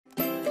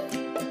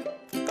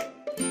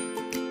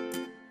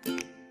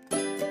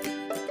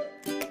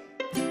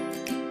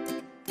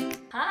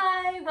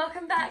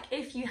welcome back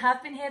if you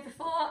have been here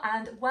before,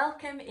 and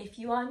welcome if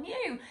you are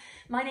new.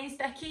 My name's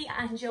Becky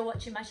and you're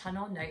watching my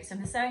channel Notes from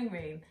the Sewing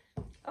Room.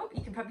 Oh,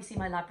 you can probably see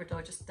my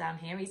Labrador just down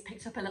here. He's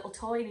picked up a little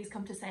toy and he's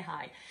come to say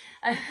hi.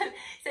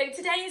 So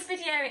today's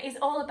video is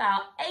all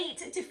about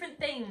 8 different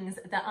things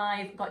that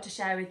I've got to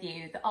share with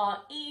you that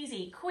are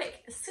easy,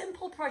 quick,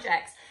 simple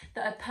projects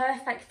that are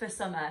perfect for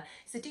summer.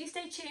 So do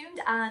stay tuned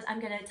and I'm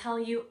going to tell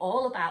you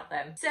all about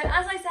them. So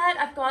as I said,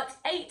 I've got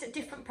 8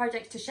 different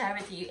projects to share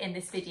with you in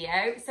this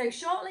video. So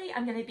shortly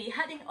I'm going to be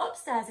heading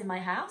upstairs in my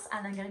house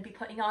and I'm going to be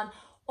putting on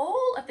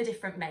all of the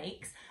different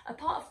makes,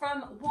 apart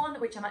from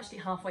one which I'm actually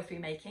halfway through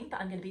making, but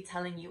I'm going to be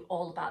telling you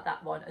all about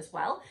that one as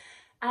well.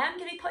 I am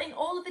going to be putting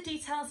all of the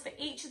details for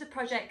each of the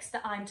projects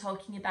that I'm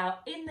talking about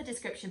in the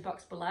description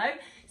box below,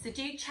 so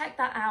do check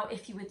that out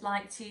if you would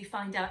like to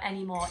find out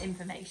any more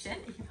information.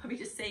 You can probably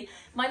just see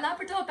my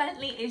Labrador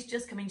Bentley is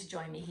just coming to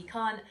join me. He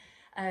can't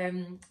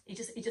he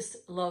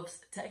just loves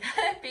to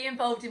be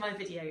involved in my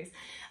videos,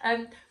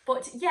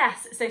 but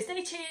yes, so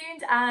stay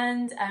tuned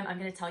and I'm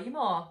going to tell you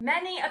more.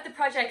 Many of the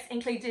projects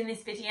included in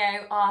this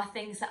video are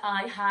things that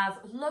I have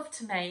loved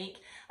to make.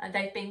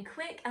 They've been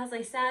quick, as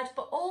I said,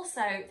 but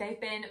also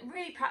they've been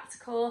really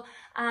practical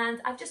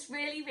and I've just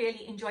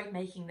really enjoyed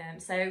making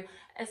them. So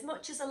as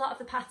much as a lot of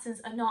the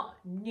patterns are not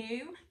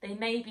new, they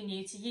may be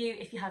new to you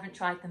if you haven't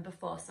tried them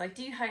before. So I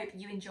do hope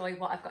you enjoy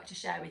what I've got to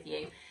share with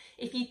you.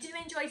 If you do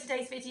enjoy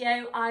today's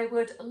video, I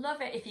would love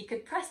it if you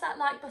could press that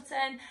like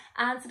button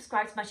and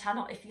subscribe to my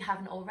channel if you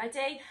haven't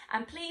already.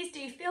 And please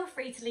do feel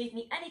free to leave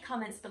me any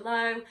comments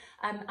below,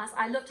 as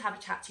I love to have a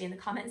chat to you in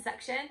the comment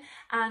section.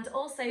 And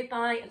also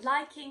by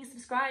liking,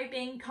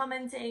 subscribing,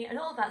 commenting and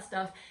all that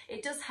stuff,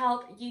 it does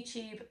help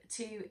YouTube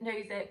to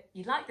know that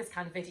you like this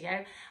kind of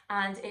video,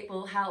 and it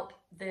will help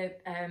the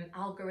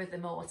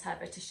algorithm or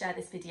whatever to share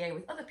this video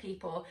with other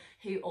people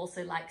who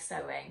also like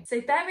sewing.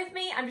 So bear with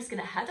me, I'm just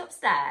going to head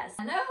upstairs.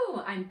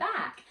 Hello, I'm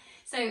back.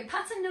 So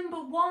pattern number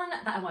 1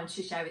 that I wanted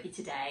to share with you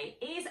today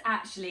is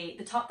actually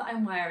the top that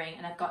I'm wearing,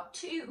 and I've got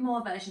 2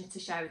 more versions to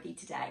share with you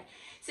today.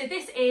 So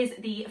this is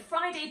the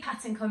Friday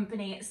Pattern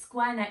Company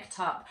square neck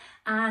top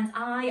and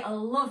I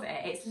love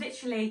it. It's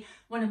literally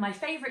one of my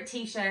favourite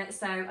t-shirts,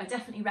 so I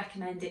definitely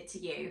recommend it to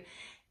you.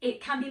 It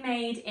can be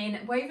made in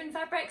woven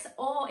fabrics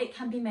or it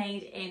can be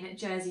made in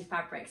jersey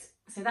fabrics.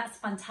 So that's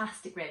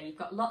fantastic really, you've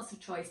got lots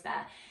of choice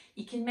there.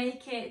 You can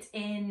make it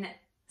in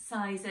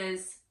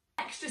sizes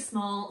extra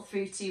small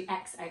through to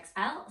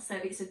XXL, so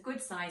it's a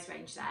good size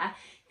range there.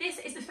 This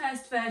is the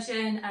first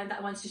version that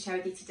I wanted to share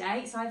with you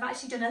today. So I've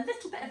actually done a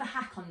little bit of a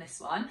hack on this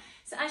one.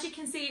 So as you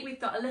can see, we've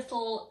got a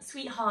little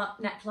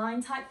sweetheart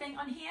neckline type thing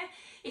on here.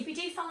 If you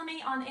do follow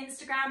me on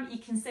Instagram, you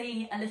can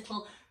see a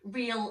little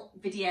reel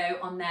video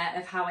on there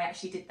of how I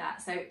actually did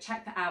that. So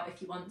check that out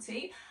if you want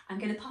to. I'm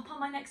going to pop on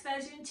my next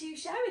version to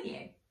share with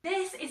you.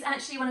 This is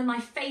actually one of my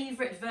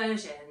favourite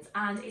versions,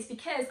 and it's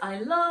because I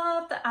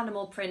love the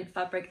animal print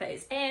fabric that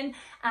it's in,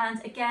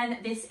 and again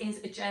this is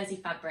a jersey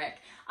fabric.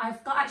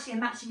 I've got actually a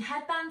matching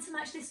headband to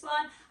match this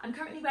one. I'm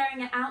currently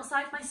wearing it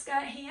outside my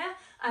skirt here,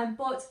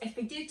 but if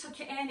I do tuck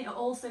it in, it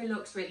also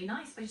looks really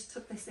nice. If I just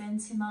tuck this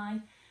into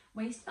my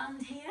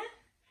waistband here.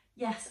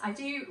 Yes, I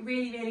do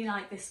really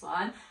like this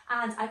one,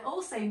 and I've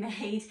also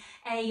made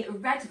a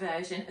red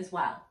version as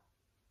well.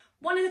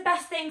 One of the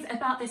best things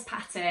about this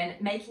pattern,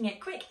 making it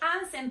quick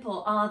and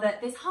simple, are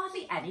that there's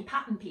hardly any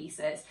pattern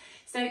pieces.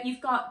 So you've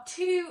got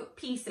 2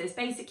 pieces,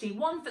 basically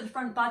one for the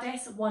front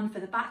bodice, one for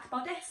the back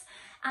bodice,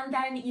 and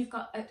then you've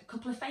got a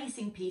couple of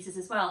facing pieces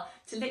as well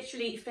to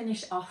literally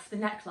finish off the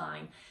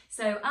neckline.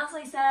 So as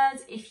I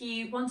said, if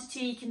you wanted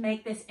to, you can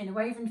make this in a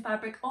woven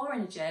fabric or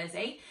in a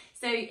jersey.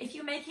 So if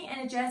you're making it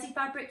in a jersey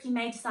fabric, you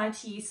may decide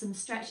to use some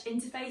stretch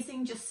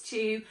interfacing just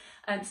to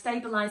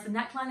stabilise the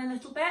neckline a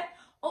little bit.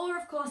 Or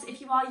of course,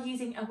 if you are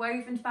using a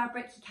woven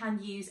fabric, you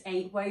can use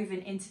a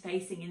woven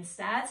interfacing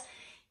instead.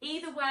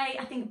 Either way,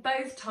 I think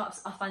both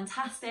tops are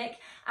fantastic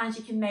and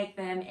you can make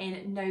them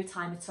in no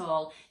time at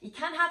all. You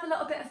can have a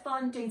little bit of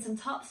fun doing some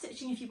top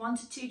stitching if you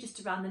wanted to,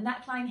 just around the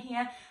neckline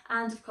here,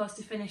 and of course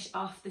to finish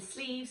off the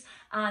sleeves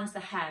and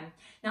the hem.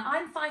 Now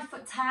I'm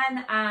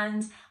 5'10"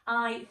 and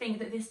I think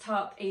that this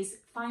top is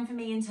fine for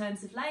me in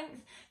terms of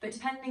length, but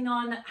depending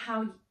on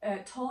how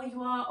tall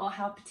you are or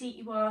how petite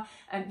you are,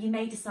 you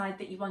may decide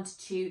that you wanted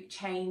to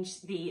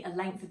change the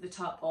length of the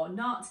top or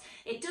not.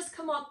 It does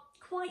come up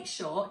quite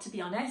short, to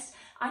be honest.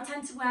 I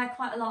tend to wear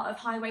quite a lot of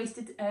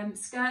high-waisted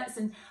skirts,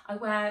 and I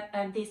wear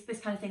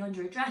this kind of thing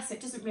under a dress, so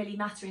it doesn't really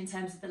matter in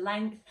terms of the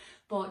length,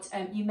 but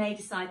you may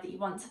decide that you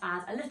want to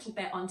add a little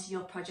bit onto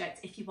your project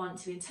if you want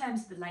to in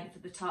terms of the length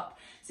of the top,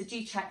 so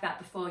do check that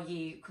before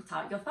you cut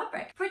out your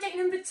fabric. Project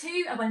number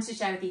 2 I wanted to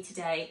share with you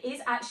today is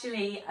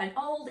actually an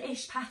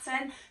old-ish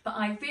pattern, but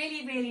I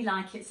really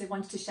like it, so I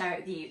wanted to share it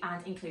with you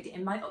and include it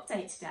in my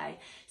update today.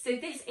 So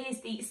this is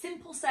the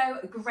Simple Sew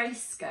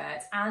Grace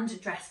skirt and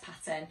dress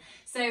pattern.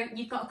 So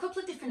you've got a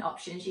couple of different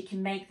options. You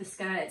can make the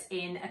skirt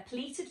in a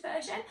pleated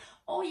version,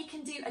 or you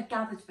can do a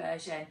gathered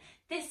version.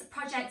 This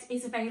project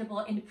is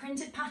available in a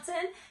printed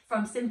pattern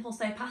from Simple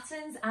Sew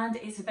Patterns, and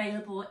it's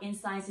available in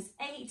sizes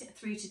 8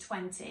 through to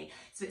 20.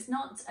 So it's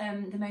not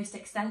the most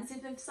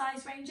extensive of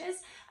size ranges,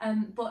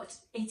 but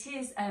it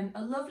is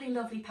a lovely,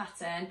 lovely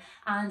pattern,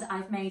 and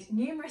I've made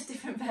numerous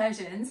different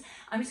versions.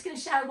 I'm just going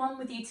to share one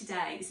with you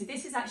today. So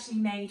this is actually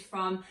made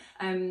from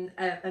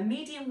a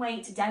medium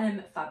weight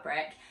denim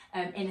fabric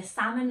in a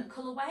salmon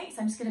colourway.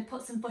 So I'm just going to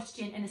put some footage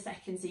in a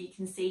second so you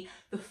can see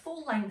the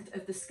full length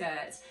of the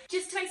skirt.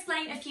 Just to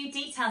explain a few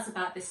details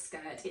about this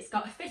skirt, it's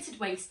got a fitted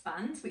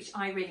waistband, which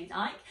I really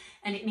like,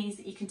 and it means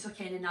that you can tuck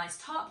in a nice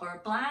top or a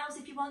blouse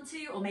if you want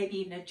to, or maybe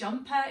even a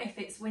jumper if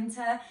it's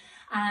winter.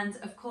 And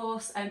of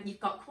course, you've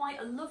got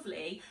quite a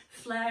lovely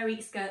flary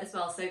skirt as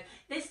well. So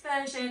this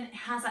version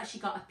has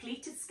actually got a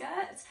pleated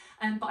skirt,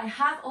 but I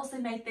have also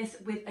made this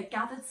with a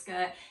gathered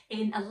skirt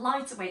in a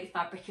lighter weight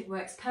fabric. It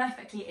works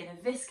perfectly in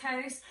a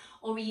viscose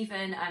or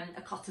even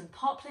a cotton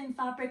poplin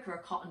fabric or a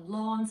cotton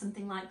lawn,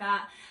 something like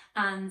that.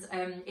 And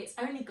it's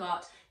only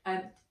got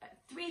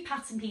 3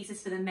 pattern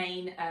pieces for the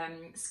main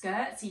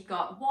skirt. So you've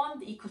got 1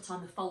 that you cut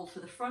on the fold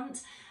for the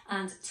front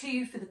and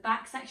 2 for the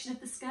back section of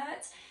the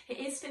skirt. It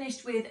is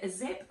finished with a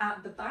zip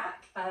at the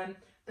back,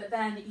 but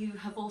then you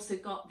have also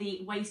got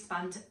the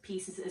waistband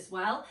pieces as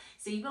well.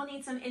 So you will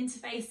need some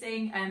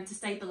interfacing to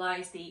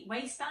stabilise the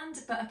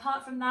waistband, but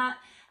apart from that,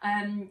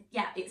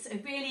 yeah, it's a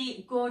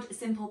really good,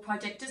 simple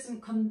project.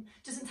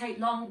 Doesn't take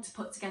long to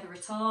put together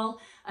at all.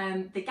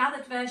 The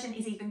gathered version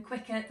is even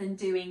quicker than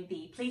doing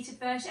the pleated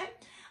version.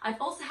 I've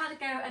also had a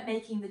go at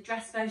making the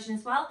dress version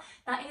as well.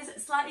 That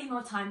is slightly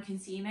more time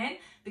consuming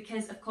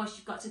because of course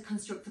you've got to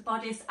construct the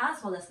bodice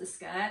as well as the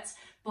skirt,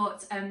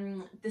 but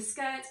the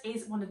skirt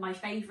is one of my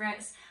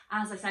favourites.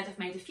 As I said, I've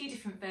made a few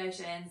different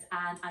versions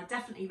and I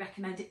definitely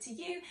recommend it to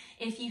you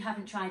if you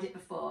haven't tried it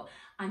before.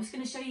 I'm just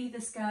going to show you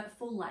the skirt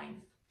full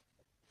length.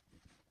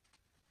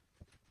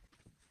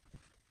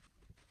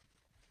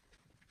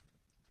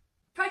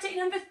 Project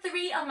number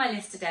 3 on my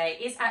list today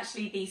is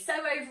actually the Sew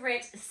Over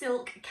It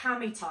silk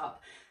cami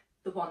top,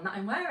 the one that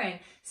I'm wearing.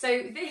 So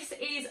this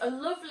is a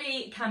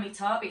lovely cami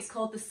top. It's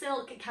called the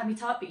silk cami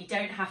top, but you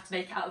don't have to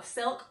make it out of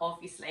silk,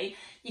 obviously.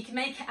 You can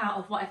make it out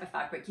of whatever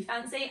fabric you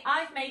fancy.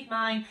 I've made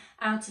mine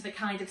out of a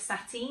kind of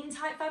sateen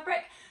type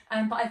fabric,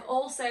 but I've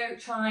also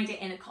tried it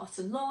in a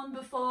cotton lawn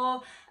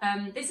before.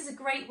 This is a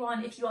great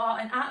one if you are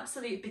an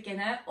absolute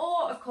beginner,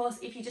 or of course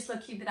if you're just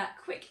looking for that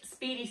quick,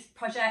 speedy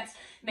project,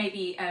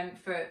 maybe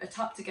for a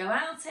top to go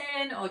out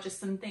in, or just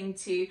something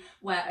to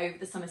wear over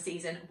the summer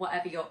season,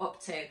 whatever you're up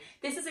to.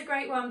 This is a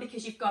great one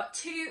because you've got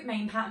 2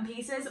 main pattern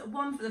pieces,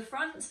 one for the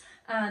front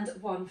and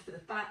one for the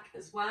back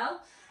as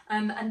well.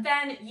 And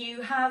then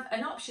you have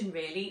an option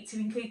really to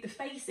include the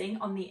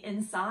facing on the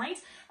inside,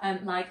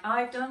 like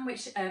I've done,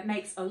 which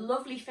makes a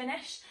lovely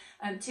finish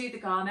to the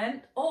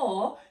garment,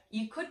 or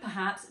you could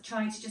perhaps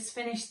try to just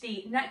finish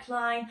the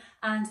neckline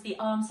and the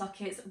arm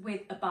sockets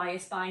with a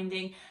bias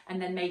binding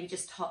and then maybe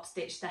just top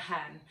stitch the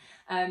hem.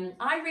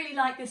 I really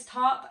like this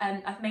top.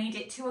 I've made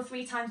it 2 or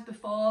 3 times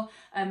before,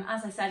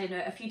 as I said, in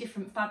a few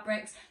different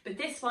fabrics, but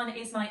this one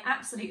is my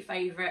absolute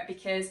favourite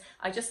because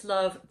I just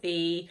love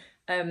the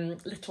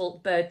little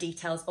bird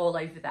details all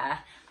over there,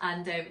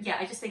 and yeah,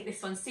 I just think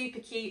this one's super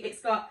cute.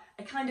 It's got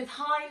a kind of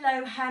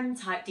high-low hem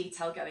type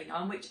detail going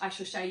on, which I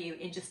shall show you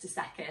in just a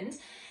second.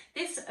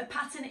 This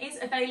pattern is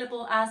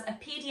available as a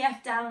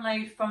PDF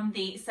download from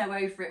the Sew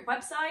Over It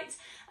website,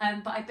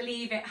 but I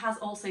believe it has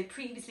also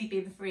previously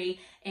been free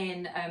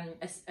in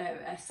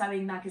a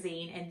sewing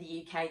magazine in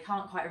the UK.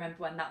 Can't quite remember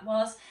when that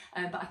was,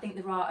 but I think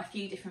there are a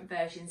few different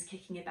versions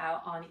kicking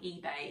about on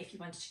eBay if you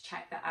wanted to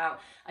check that out.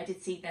 I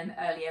did see them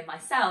earlier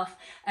myself.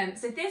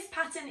 So this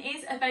pattern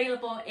is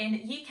available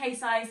in UK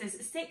sizes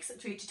 6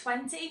 through to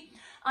 20.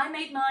 I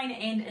made mine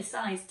in a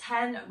size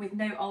 10 with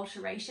no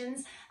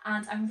alterations,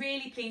 and I'm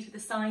really pleased with the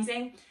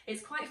sizing.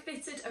 It's quite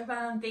fitted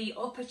around the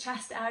upper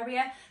chest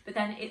area, but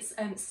then it's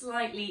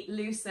slightly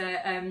looser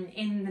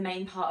in the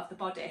main part of the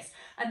bodice.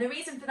 And the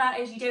reason for that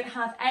is you don't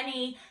have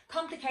any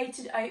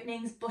complicated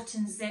openings,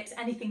 buttons, zips,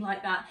 anything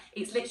like that.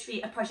 It's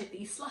literally a project that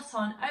you slot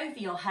on over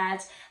your head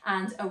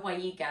and away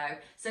you go.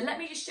 So let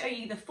me just show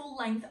you the full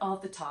length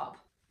of the top.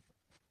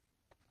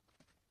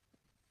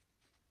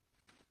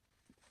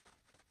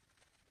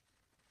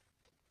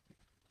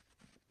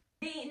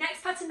 The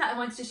next pattern that I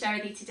wanted to share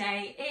with you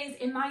today is,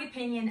 in my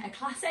opinion, a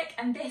classic,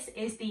 and this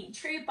is the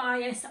True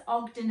Bias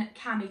Ogden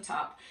Cami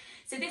Top.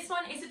 So this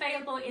one is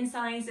available in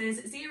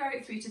sizes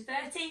 0 through to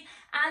 30,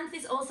 and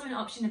there's also an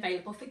option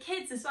available for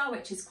kids as well,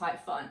 which is quite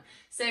fun.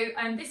 So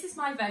this is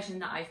my version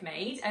that I've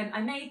made. I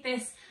made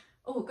this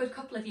a good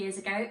couple of years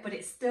ago, but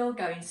it's still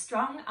going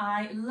strong.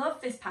 I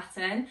love this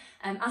pattern,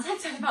 as I've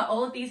said about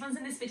all of these ones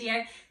in this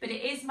video, but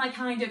it is my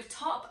kind of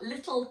top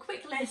little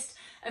quick list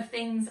of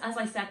things, as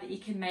I said, that you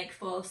can make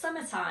for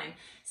summertime.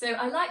 So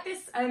I like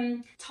this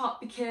top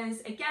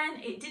because,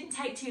 again, it didn't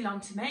take too long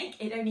to make.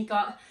 It only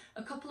got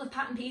a couple of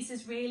pattern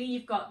pieces really.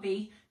 You've got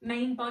the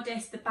main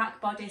bodice, the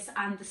back bodice,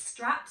 and the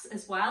straps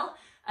as well,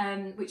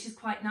 which is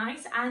quite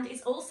nice. And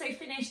it's also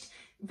finished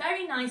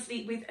very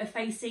nicely with a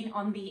facing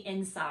on the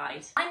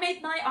inside. I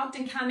made my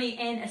Ogden cami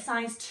in a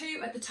size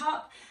 2 at the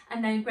top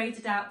and then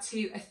graded out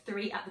to a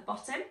 3 at the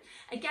bottom.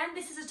 Again,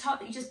 this is a top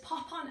that you just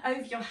pop on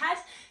over your head,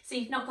 so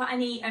you've not got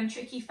any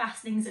tricky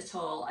fastenings at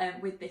all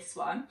with this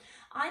one.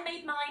 I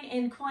made mine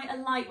in quite a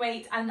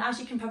lightweight and, as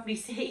you can probably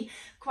see,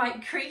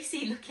 quite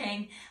creasy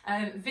looking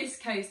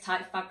viscose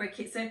type fabric.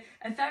 It's a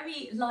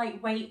very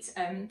lightweight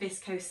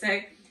viscose, so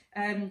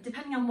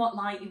depending on what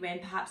light you're in,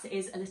 perhaps it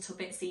is a little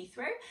bit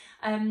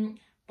see-through,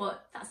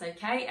 but that's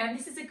okay.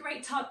 This is a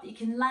great top that you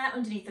can layer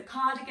underneath a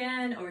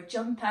cardigan or a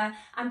jumper,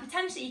 and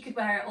potentially you could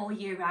wear it all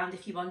year round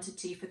if you wanted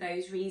to for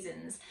those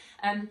reasons.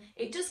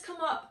 It does come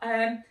up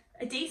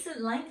a decent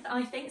length,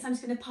 I think, so I'm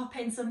just going to pop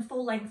in some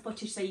full length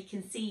footage so you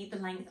can see the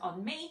length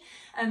on me.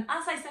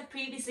 As I said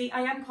previously,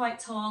 I am quite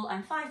tall,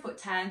 I'm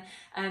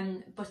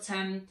 5'10", but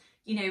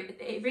you know,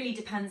 it really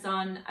depends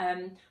on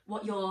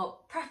what your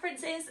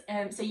preference is.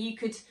 So you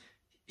could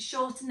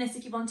shorten this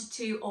if you wanted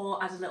to,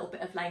 or add a little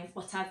bit of length,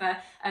 whatever.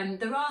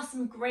 There are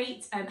some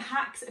great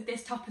hacks of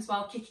this top as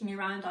well kicking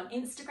around on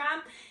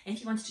Instagram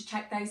if you wanted to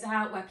check those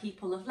out, where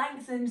people have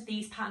lengthened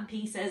these pattern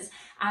pieces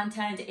and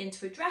turned it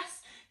into a dress.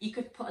 You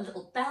could put a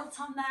little belt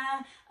on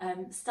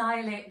there,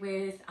 style it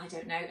with, I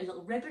don't know, a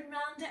little ribbon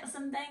around it or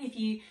something. If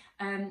you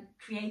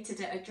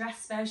created a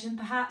dress version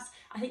perhaps,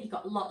 I think you've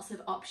got lots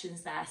of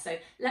options there. So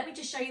let me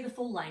just show you the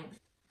full length.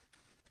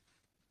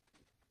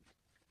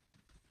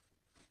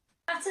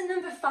 Pattern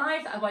number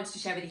 5 that I wanted to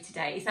share with you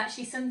today is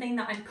actually something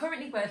that I'm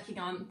currently working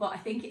on, but I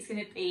think it's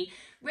going to be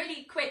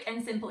really quick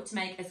and simple to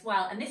make as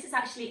well. And this is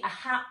actually a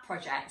hat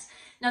project.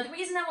 Now, the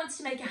reason I wanted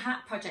to make a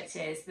hat project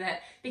is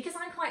that because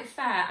I'm quite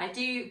fair, I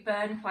do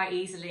burn quite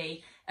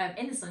easily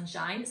in the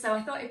sunshine. So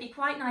I thought it'd be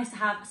quite nice to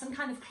have some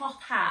kind of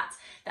cloth hat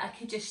that I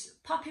could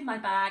just pop in my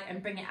bag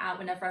and bring it out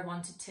whenever I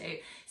wanted to.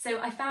 So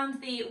I found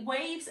the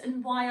Waves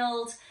and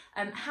Wild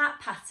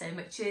hat pattern,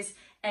 which is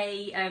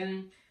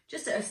a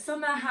just a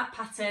summer hat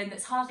pattern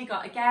that's hardly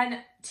got, again,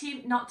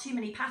 not too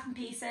many pattern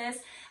pieces,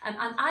 and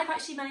I've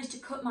actually managed to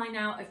cut mine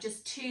out of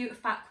just 2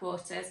 fat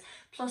quarters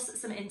plus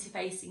some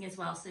interfacing as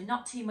well, so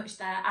not too much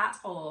there at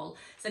all.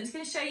 So I'm just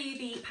going to show you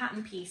the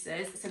pattern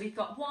pieces. So we've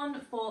got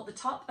one for the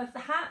top of the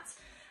hat,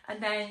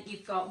 and then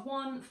you've got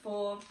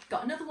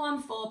another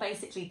one for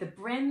basically the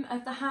brim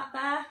of the hat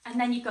there, and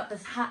then you've got the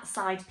hat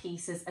side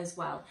pieces as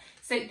well.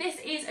 So this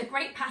is a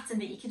great pattern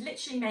that you could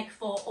literally make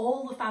for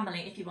all the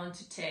family if you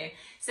wanted to.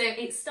 So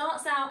it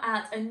starts out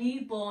at a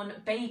newborn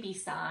baby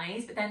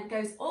size, but then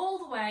goes all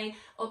the way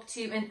up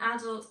to an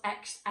adult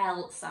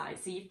XL size.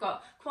 So you've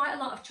got quite a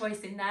lot of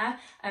choice in there.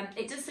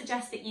 It does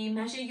suggest that you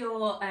measure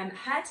your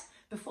head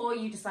before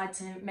you decide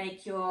to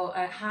make your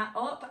hat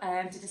up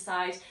to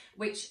decide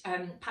which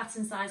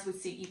pattern size would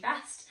suit you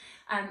best.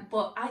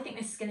 But I think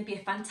this is going to be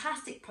a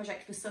fantastic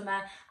project for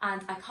summer,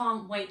 and I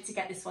can't wait to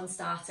get this one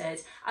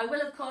started. I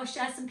will of course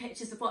share some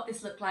pictures of what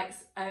this looks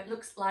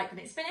like when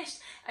it's finished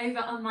over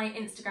on my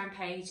Instagram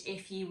page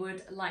if you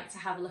would like to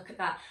have a look at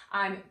that.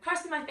 I'm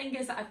crossing my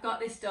fingers that I've got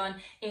this done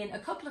in a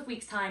couple of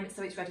weeks' time,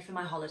 so it's ready for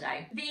my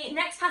holiday. The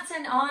next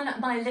pattern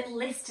on my little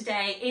list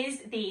today is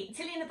the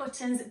Tilly and the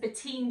Buttons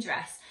Bettine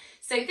dress.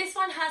 So this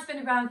one has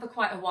been around for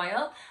quite a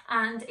while,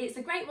 and it's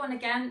a great one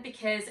again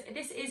because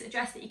this is a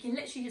dress that you can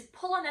literally just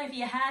pull on over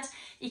your head.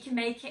 You can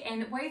make it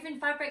in woven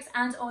fabrics,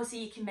 and also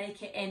you can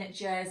make it in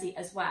jersey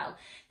as well.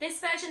 This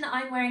version that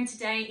I'm wearing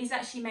today is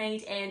actually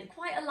made in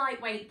quite a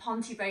lightweight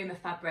Ponte Roma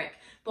fabric,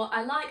 but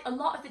I like a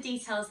lot of the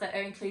details that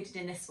are included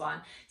in this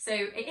one. So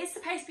it is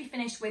supposed to be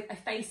finished with a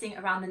facing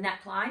around the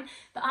neckline,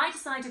 but I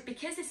decided,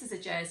 because this is a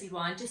jersey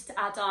one, just to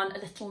add on a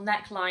little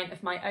neckline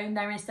of my own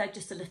there instead,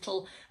 just a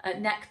little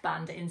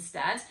neckband instead.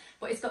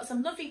 But it's got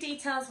some lovely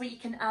details where you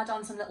can add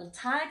on some little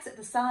tags at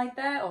the side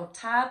there, or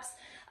tabs.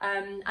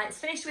 And it's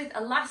finished with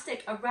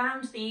elastic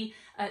around the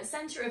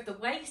centre of the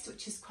waist,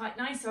 which is quite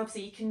nice. So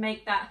obviously you can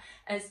make that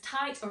as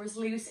tight or as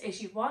loose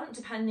as you want,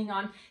 depending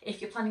on if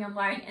you're planning on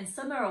wearing it in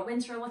summer or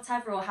winter or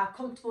whatever, or how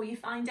comfortable you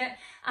find it.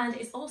 And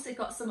it's also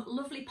got some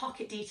lovely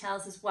pocket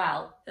details as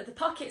well. So the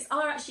pockets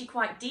are actually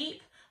quite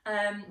deep,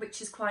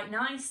 which is quite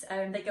nice.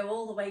 They go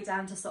all the way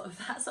down to sort of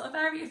that sort of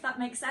area, if that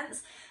makes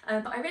sense.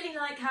 But I really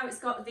like how it's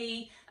got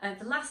the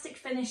elastic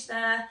finish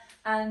there,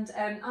 and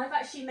I've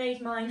actually made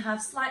mine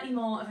have slightly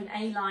more of an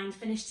A-line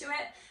finish to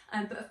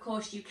it. But of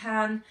course you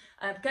can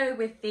go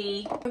with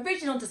the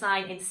original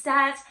design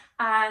instead,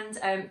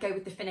 and go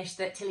with the finish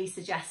that Tilly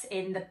suggests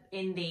in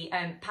the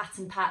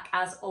pattern pack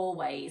as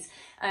always.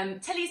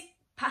 Tilly's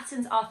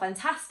patterns are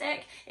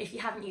fantastic. If you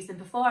haven't used them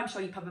before, I'm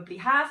sure you probably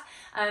have,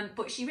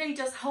 but she really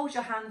does hold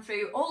your hand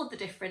through all of the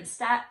different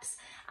steps,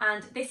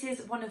 and this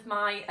is one of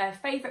my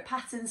favourite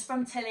patterns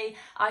from Tilly.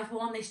 I've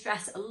worn this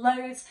dress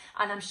loads,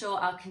 and I'm sure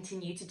I'll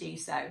continue to do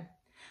so.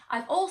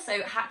 I've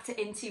also hacked it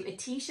into a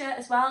t-shirt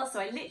as well, so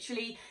I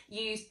literally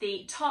used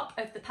the top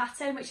of the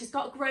pattern, which has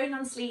got grown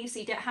on sleeves, so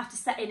you don't have to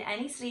set in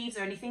any sleeves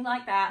or anything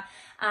like that,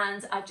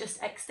 and I've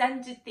just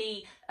extended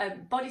the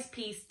bodice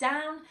piece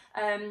down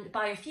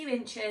by a few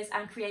inches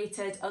and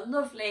created a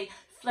lovely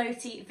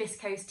floaty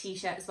viscose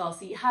t-shirt as well.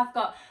 So you have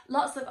got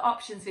lots of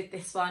options with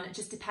this one,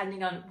 just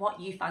depending on what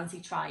you fancy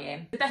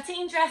trying. The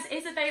Bettine dress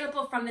is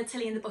available from the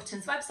Tilly and the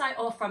Buttons website,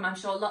 or from, I'm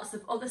sure, lots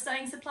of other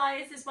sewing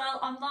suppliers as well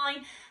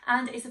online,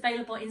 and it's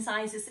available in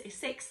sizes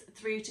 6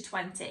 through to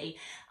 20.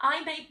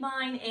 I made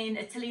mine in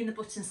a Tilly and the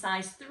Buttons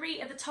size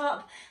 3 at the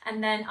top,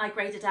 and then I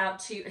graded out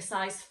to a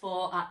size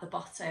 4 at the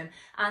bottom,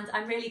 and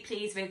I'm really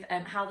pleased with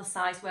how the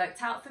size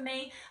worked out for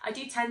me. I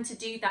do tend to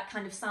do that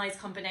kind of size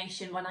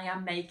combination when I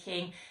am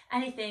making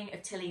anything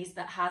of Tilly's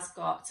that has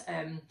got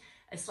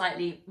a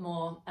slightly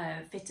more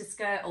fitted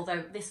skirt,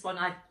 although this one,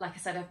 like I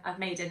said, I've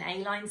made an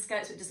A-line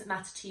skirt, so it doesn't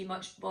matter too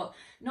much, but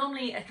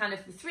normally a kind of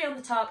 3 on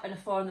the top and a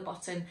 4 on the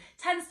bottom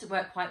tends to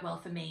work quite well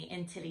for me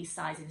in Tilly's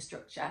sizing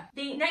structure.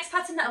 The next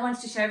pattern that I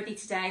wanted to share with you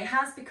today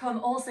has become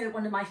also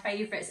one of my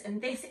favourites,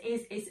 and this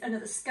is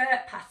another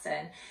skirt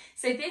pattern.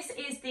 So this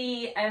is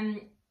the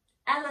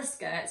Ella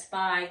skirt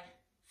by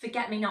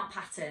Forget Me Not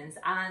Patterns,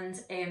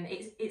 and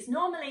it's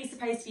normally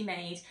supposed to be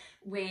made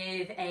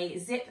with a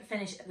zip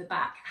finish at the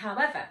back.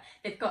 However,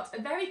 they've got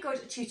a very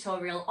good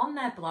tutorial on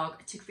their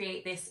blog to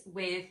create this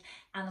with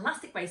an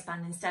elastic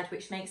waistband instead,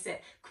 which makes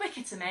it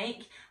quicker to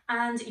make.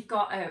 And you've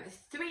got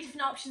 3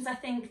 different options, I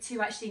think,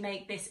 to actually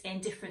make this in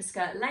different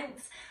skirt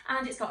lengths,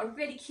 and it's got a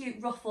really cute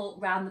ruffle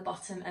round the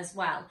bottom as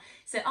well.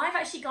 So I've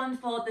actually gone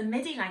for the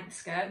midi length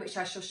skirt, which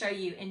I shall show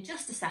you in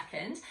just a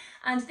second,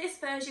 and this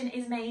version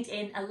is made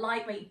in a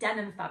lightweight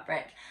denim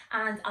fabric,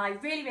 and I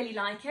really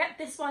like it.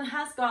 This one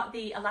has got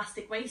the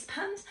elastic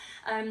waistband,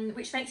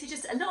 which makes it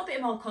just a little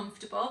bit more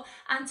comfortable,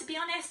 and to be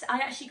honest, I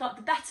actually got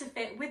the better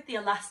fit with the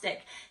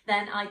elastic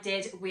than I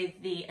did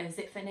with the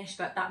zip finish,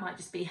 but that might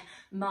just be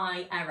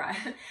my error.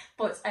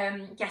 But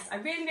yes, I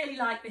really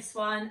like this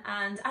one,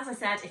 and as I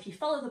said, if you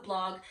follow the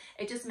blog,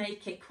 it does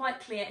make it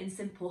quite clear and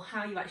simple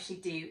how you actually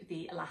do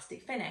the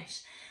elastic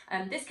finish.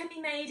 This can be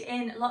made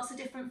in lots of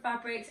different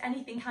fabrics.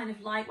 Anything kind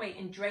of lightweight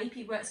and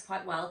drapey works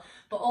quite well,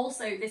 but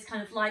also this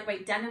kind of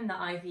lightweight denim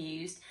that I've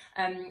used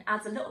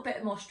adds a little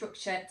bit more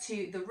structure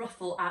to the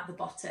ruffle at the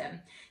bottom.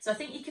 So I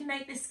think you can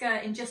make this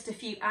skirt in just a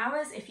few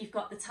hours if you've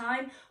got the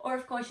time, or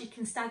of course you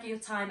can stagger your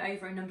time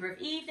over a number of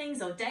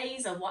evenings or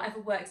days or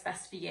whatever works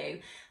best for you.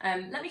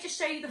 Let me just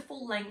show you the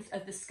full length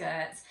of the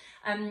skirt.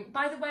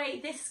 By the way,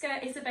 this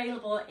skirt is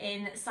available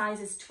in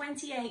sizes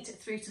 28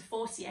 through to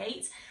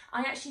 48.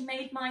 I actually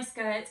made my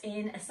skirt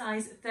in a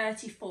size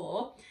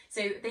 34.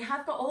 So they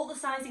have got all the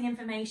sizing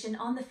information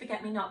on the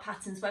Forget Me Not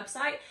Patterns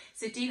website,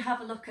 so do have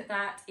a look at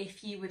that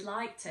if you would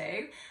like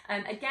to.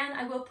 Again,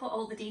 I will put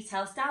all the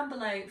details down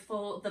below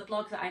for the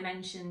blog that I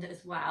mentioned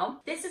as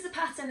well. This is a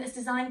pattern that's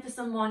designed for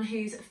someone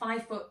who's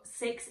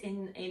 5'6"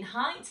 in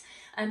height.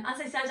 As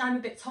I said, I'm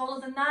a bit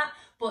taller than that,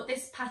 but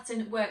this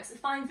pattern works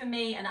fine for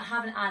me, and I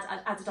haven't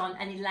added on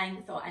any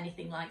length or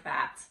anything like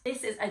that.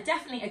 This is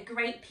definitely a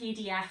great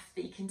PDF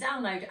that you can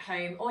download at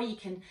home, or you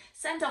can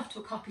send off to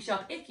a copy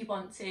shop if you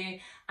want to,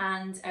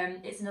 and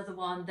it's another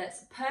one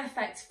that's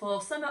perfect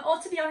for summer, or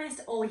to be honest,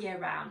 all year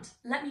round.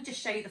 Let me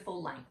just show you the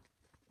full length.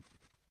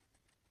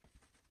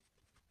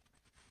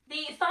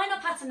 The final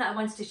pattern that I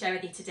wanted to share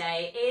with you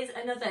today is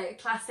another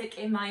classic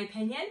in my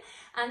opinion,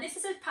 and this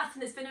is a pattern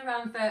that's been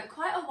around for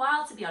quite a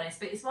while, to be honest,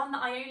 but it's one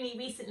that I only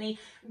recently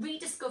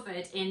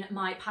rediscovered in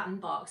my pattern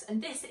box,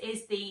 and this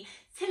is the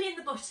Tilly and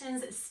the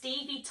Buttons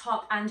Stevie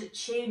top and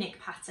tunic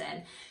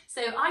pattern.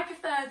 So I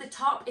prefer the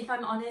top, if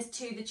I'm honest,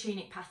 to the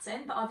tunic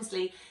pattern, but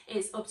obviously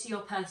it's up to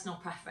your personal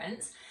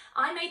preference.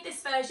 I made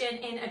this version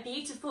in a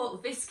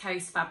beautiful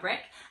viscose fabric,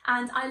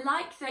 and I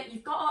like that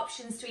you've got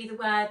options to either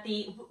wear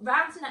the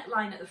round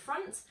neckline at the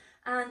front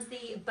and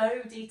the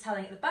bow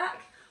detailing at the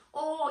back,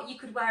 or you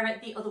could wear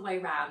it the other way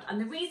round. And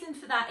the reason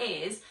for that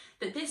is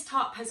that this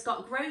top has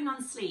got grown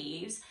on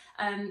sleeves,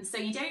 so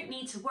you don't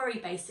need to worry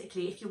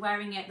basically if you're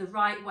wearing it the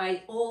right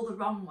way or the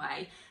wrong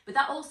way, but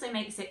that also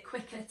makes it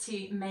quicker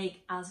to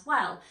make as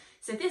well.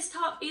 So this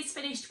top is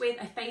finished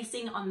with a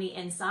facing on the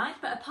inside,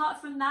 but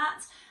apart from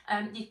that,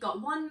 you've got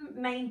one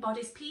main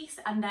bodice piece,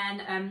 and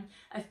then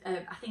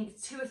I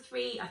think 2 or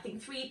 3, I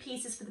think 3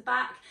 pieces for the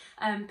back.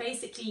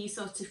 Basically you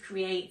sort of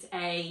create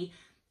a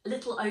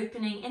little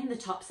opening in the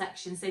top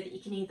section so that you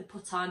can either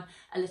put on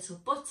a little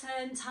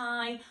button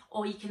tie,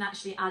 or you can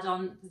actually add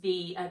on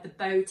the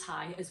bow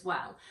tie as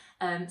well.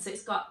 So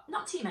it's got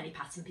not too many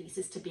pattern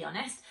pieces, to be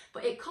honest,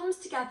 but it comes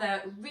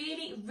together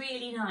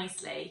really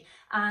nicely,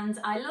 and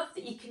I love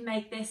that you can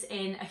make this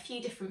in a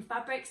few different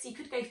fabrics. You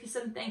could go for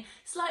something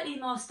slightly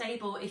more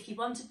stable if you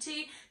wanted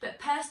to, but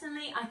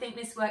personally I think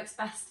this works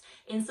best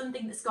in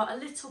something that's got a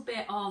little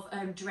bit of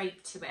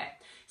drape to it.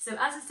 So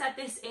as I said,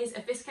 this is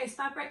a viscose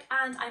fabric,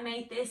 and I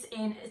made this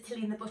in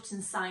Tilly and the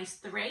Buttons size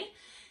 3.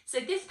 So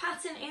this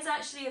pattern is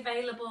actually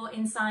available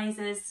in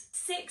sizes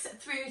 6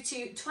 through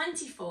to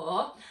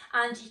 24,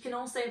 and you can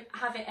also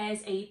have it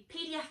as a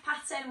PDF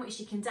pattern which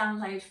you can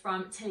download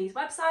from Tilly's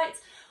website,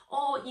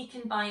 or you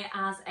can buy it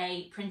as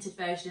a printed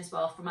version as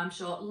well from, I'm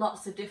sure,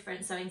 lots of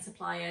different sewing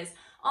suppliers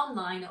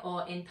online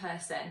or in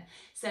person.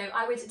 So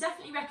I would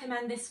definitely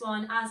recommend this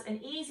one as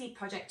an easy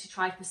project to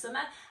try for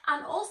summer.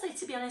 And also,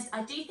 to be honest,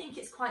 I do think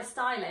it's quite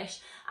stylish,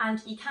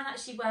 and you can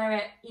actually wear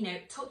it, you know,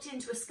 tucked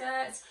into a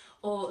skirt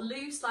or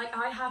loose like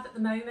I have at the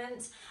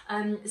moment.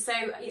 So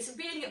it's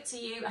really up to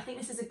you. I think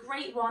this is a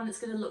great one that's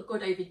going to look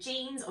good over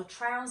jeans or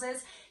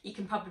trousers. You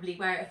can probably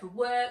wear it for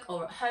work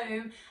or at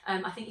home.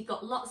 I think you've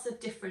got lots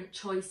of different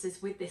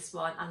choices with this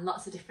one and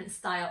lots of different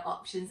style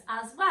options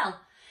as well.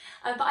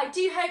 But I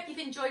do hope you've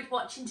enjoyed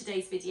watching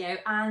today's video,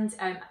 and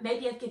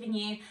maybe I've given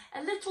you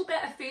a little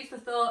bit of food for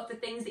thought for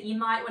things that you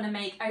might want to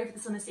make over the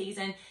summer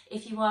season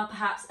if you are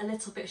perhaps a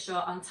little bit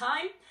short on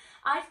time.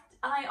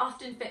 I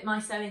often fit my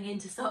sewing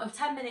into sort of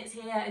 10 minutes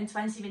here and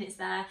 20 minutes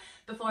there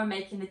before I'm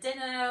making the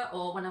dinner,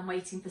 or when I'm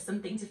waiting for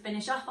something to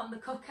finish off on the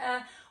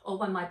cooker, or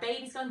when my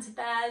baby's gone to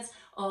bed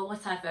or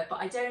whatever, but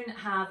I don't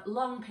have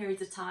long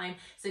periods of time.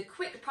 So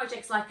quick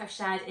projects like I've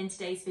shared in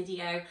today's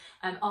video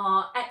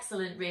are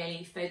excellent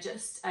really for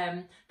just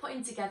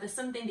putting together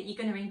something that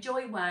you're going to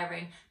enjoy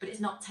wearing, but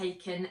it's not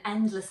taken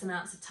endless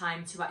amounts of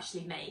time to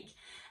actually make.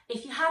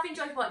 If you have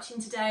enjoyed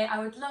watching today, I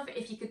would love it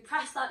if you could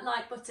press that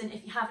like button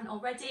if you haven't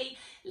already.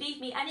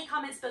 Leave me any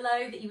comments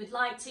below that you would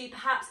like to.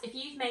 Perhaps if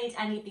you've made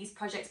any of these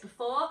projects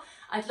before,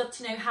 I'd love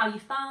to know how you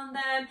found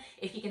them,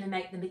 if you're going to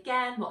make them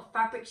again, what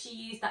fabrics you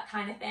use, that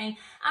kind of thing.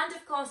 And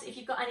of course, if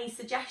you've got any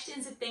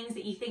suggestions of things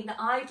that you think that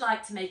I'd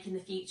like to make in the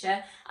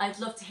future, I'd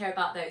love to hear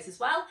about those as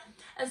well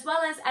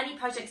as any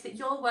projects that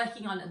you're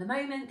working on at the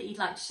moment that you'd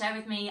like to share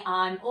with me.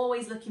 I'm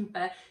always looking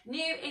for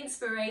new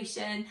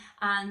inspiration,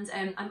 and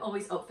I'm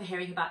always up for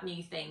hearing about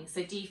new things,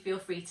 so do feel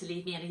free to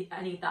leave me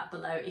any of that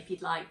below if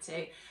you'd like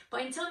to.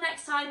 But until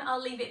next time,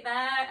 I'll leave it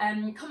there.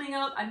 Coming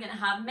up, I'm going to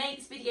have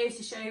makes videos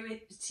to show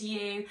to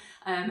you,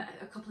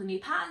 a couple of new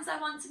patterns I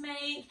want to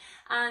make,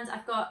 and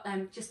I've got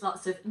just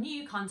lots of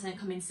new content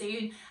coming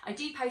soon. I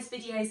do post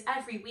videos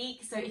every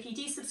week, so if you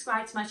do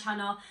subscribe to my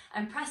channel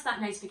and press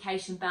that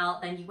notification bell,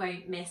 then you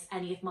won't miss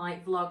any of my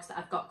vlogs that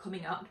I've got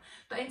coming up.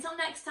 But until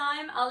next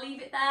time, I'll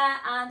leave it there,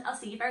 and I'll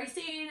see you very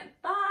soon.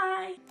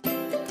 Bye!